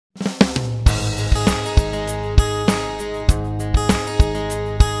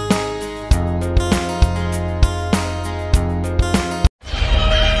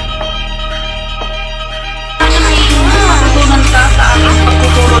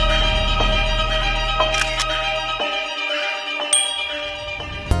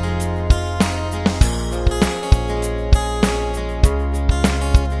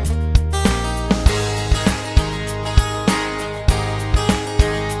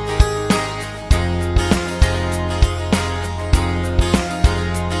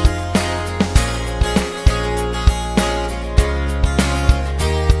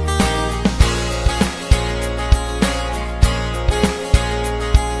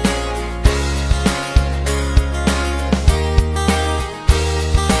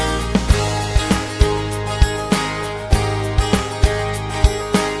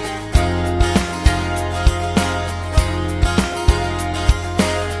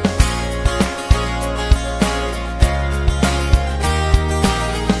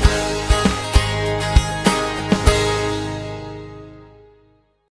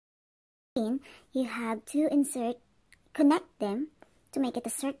have to connect them to make it a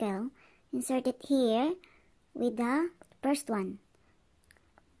circle. Insert it here with the first one.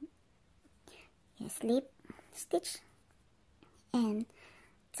 Slip stitch and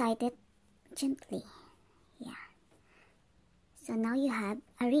tighten it gently. So now you have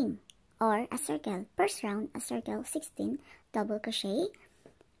a ring or a circle. First round, a circle, 16 double crochet.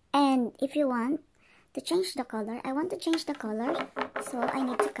 And if you want to change the color, I want to change the color, so I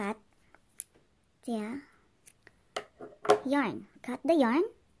need to cut yarn. Cut the yarn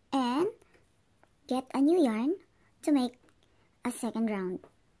and get a new yarn to make a second round.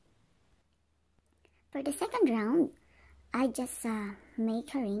 For the second round, I just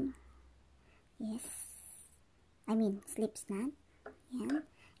make a ring. Slip knot.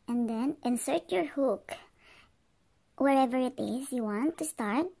 And then insert your hook wherever it is you want to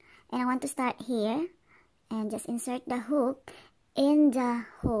start. And I want to start here, and just insert the hook in the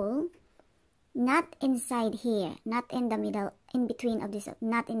hole, not inside here, not in the middle, in between of this,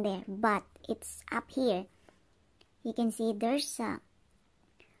 not in there, but it's up here. You can see there's a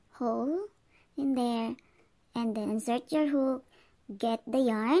hole in there, and then insert your hook, get the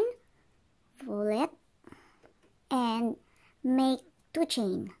yarn, pull it, and make 2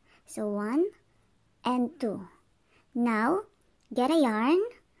 chain. So 1 and 2. Now get a yarn,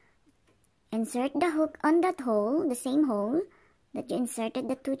 insert the hook on that hole, the same hole that you inserted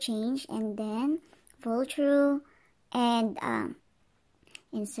the 2 chains, and then pull through and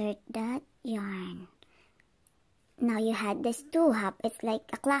insert that yarn. Now you had this 2 half, it's like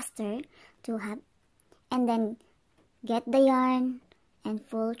a cluster, 2 half, and then get the yarn and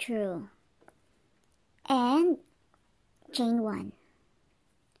pull through and chain 1,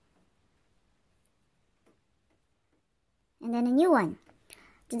 and then a new one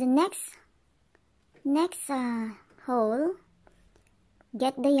to the next hole.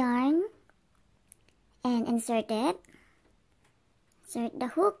 Get the yarn and insert it, insert the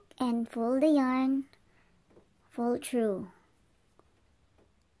hook and pull the yarn, pull through.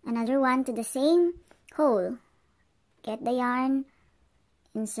 Another one to the same hole. Get the yarn,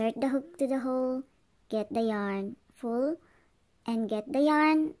 insert the hook to the hole, get the yarn, pull, and get the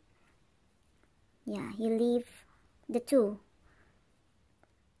yarn. You leave the 2.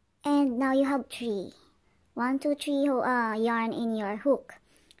 And now you have 3. 1, 2, 3 yarn in your hook.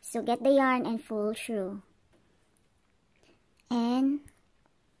 So get the yarn and pull through. And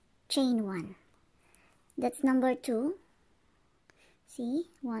chain 1. That's number 2. See?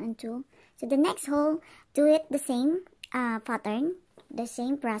 1 and 2. So the next hole, do it the same pattern, the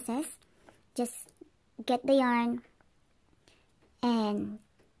same process. Just get the yarn and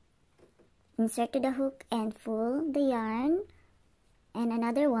insert to the hook and pull the yarn. And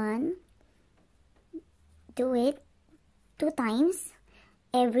another one, do it 2 times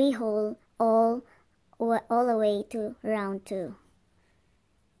every hole, all the way to round 2.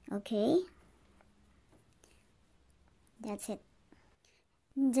 Okay, that's it.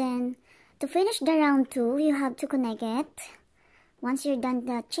 Then to finish the round 2, you have to connect it. Once you're done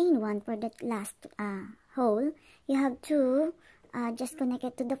the chain 1 for the last hole, you have to just connect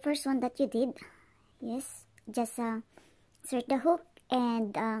it to the first one that you did. Just insert the hook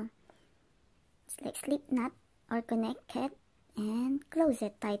and it's like slip knot or connect it and close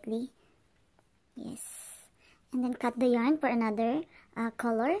it tightly. And then cut the yarn for another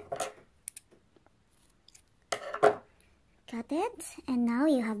color. Cut it, and now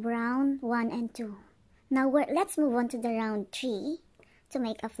you have round 1 and 2. Now let's move on to the round 3 to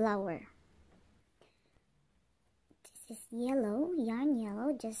make a flower. This is yellow, yarn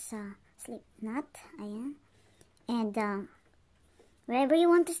yellow, just slip knot, and wherever you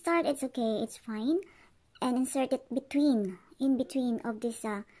want to start, it's okay, it's fine, and insert it in between of this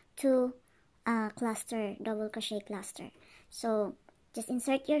 2 cluster, double crochet cluster. So just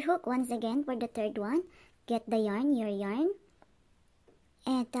insert your hook once again for the third one, get the yarn, your yarn,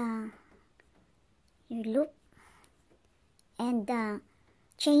 and your loop, and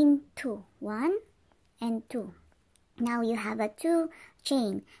chain 2, 1 and 2. Now you have a 2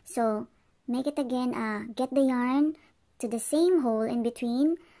 chain, so make it again. Get the yarn to the same hole in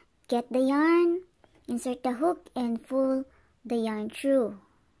between, get the yarn, insert the hook and pull the yarn through,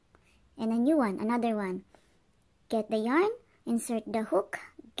 and a new one, another one. Get the yarn, insert the hook,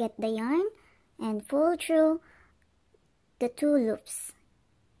 get the yarn and pull through the 2 loops.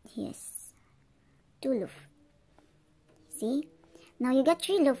 2 loops. See? Now you got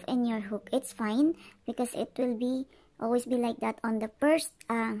 3 loops in your hook. It's fine because it will always be like that on the first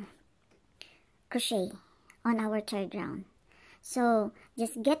crochet on our third round. So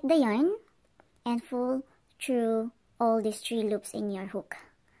just get the yarn and pull through all these 3 loops in your hook,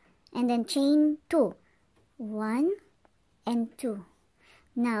 and then chain 2 1 and 2.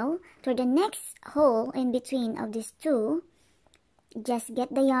 Now for the next hole in between of these two, just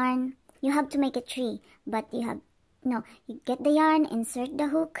get the yarn. You have to make a tree, but you get the yarn, insert the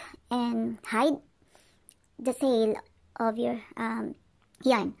hook, and hide the tail of your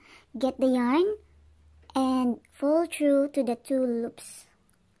yarn. Get the yarn and pull through to the 2 loops.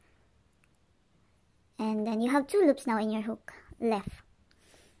 And then you have 2 loops now in your hook left.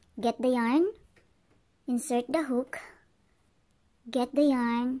 Get the yarn, insert the hook, get the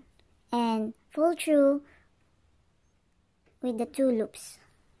yarn, and pull through with the 2 loops.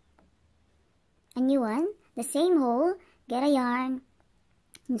 A new one, the same hole, get a yarn,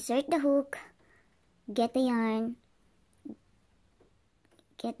 insert the hook, get the yarn,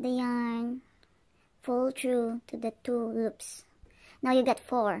 pull through to the 2 loops. Now you got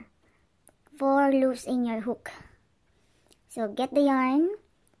 4 loops in your hook. So get the yarn,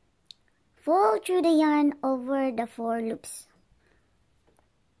 pull through the yarn over the 4 loops,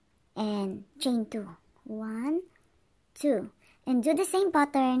 and chain 2. 1, 2, and do the same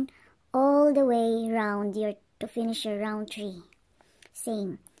pattern all the way around to finish your round tree.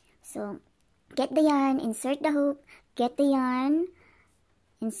 Same. So get the yarn, insert the hook, get the yarn,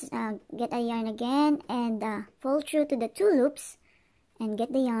 get a yarn again, and pull through to the 2 loops, and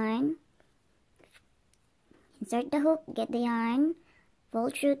get the yarn, insert the hook, get the yarn, pull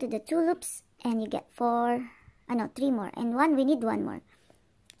through to the 2 loops, and you get 3 more, and we need 1 more.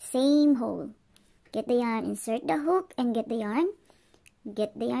 Same hole. Get the yarn, insert the hook, and get the yarn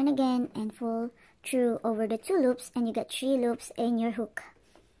again, and pull through over the 2 loops, and you got 3 loops in your hook.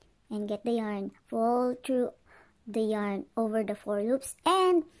 And get the yarn, pull through the yarn over the 4 loops,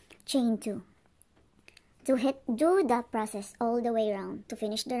 and chain 2. Do the process all the way around to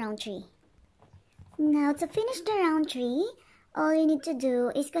finish the round tree. Now to finish the round tree, all you need to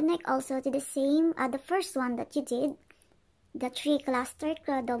do is connect also to the same, the first one that you did, the 3 cluster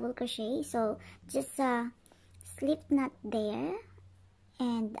double crochet. So just slip knot there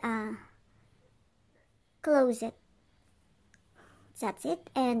and close it. That's it.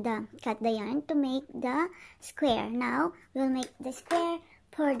 And cut the yarn to make the square. Now we'll make the square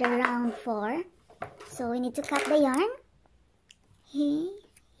for the round 4. So we need to cut the yarn.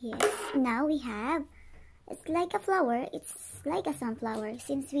 Yes, now we have, it's like a flower, it's like a sunflower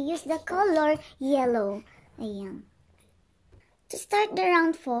since we use the color yellow. Ayan. To start the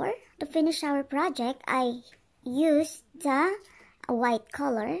round 4, to finish our project, I used the white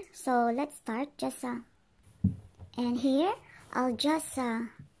color. So let's start just and here I'll just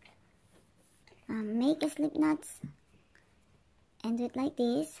make a slip knots and do it like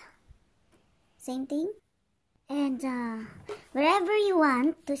this. Same thing. And wherever you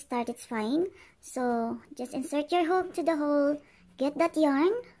want to start, it's fine. So just insert your hook to the hole, get that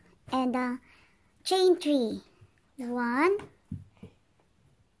yarn, and chain 3. 1,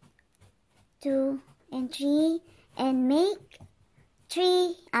 2, and 3, and make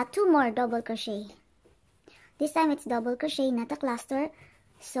 2 more double crochet. This time it's double crochet, not a cluster.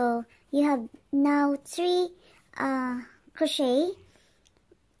 So you have now 3 crochet,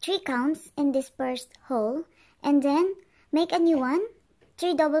 3 counts in this first hole. And then make a new one,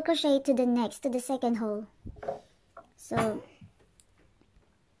 3 double crochet to the second hole. So,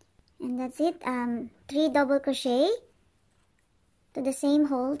 and that's it. 3 double crochet to the same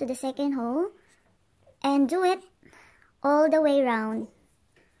hole, to the second hole, and do it all the way around.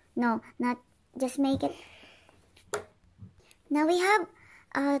 No, not just make it. Now we have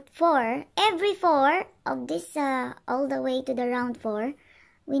 4. Every 4 of this all the way to the round 4,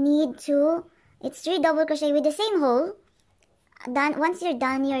 we need to. It's 3 double crochet with the same hole. Once you're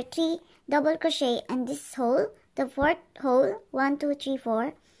done your 3 double crochet and this hole, the 4th hole, 1, 2, 3,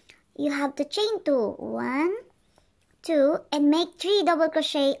 4, you have to chain 2, 1, 2, and make 3 double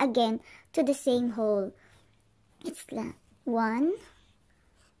crochet again to the same hole. It's 1,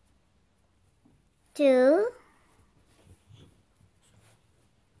 2,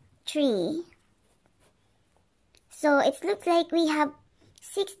 3. So it looks like we have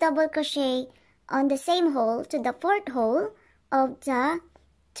 6 double crochet on the same hole to the 4th hole of the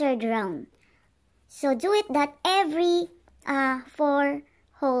 3rd round. So do it that every 4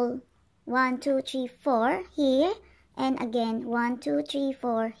 hole, 1, 2, 3, 4 here, and again 1, 2, 3,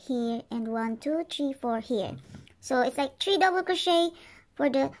 4 here, and 1, 2, 3, 4 here. So it's like 3 double crochet for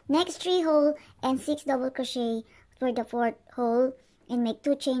the next 3 hole and 6 double crochet for the 4th hole, and make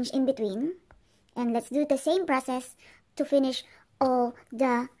 2 chains in between. And let's do the same process to finish all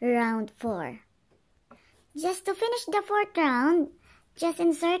the round 4. Just to finish the 4th round, just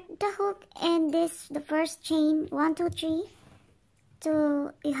insert the hook and the first chain, 1, 2, 3.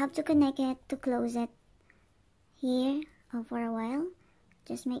 You have to connect it to close it. here for a while.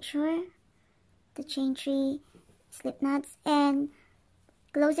 Just make sure to chain 3 slip knots and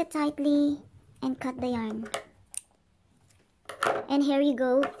close it tightly and cut the yarn. And here you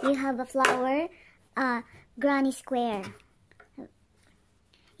go, you have a flower granny square.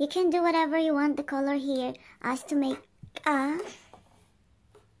 You can do whatever you want the color here as to make a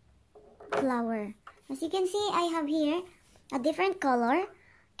flower. As you can see, I have here a different color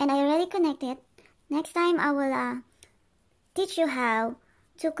and I already connected. Next time I will teach you how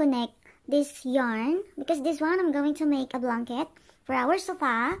to connect this yarn, because this one I'm going to make a blanket for our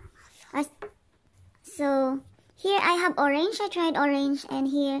sofa. So here I have orange, I tried orange, and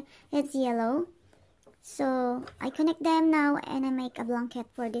here it's yellow. So I connect them now and I make a blanket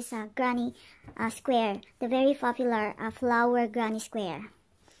for this granny square, the very popular flower granny square,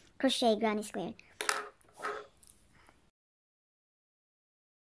 crochet granny square.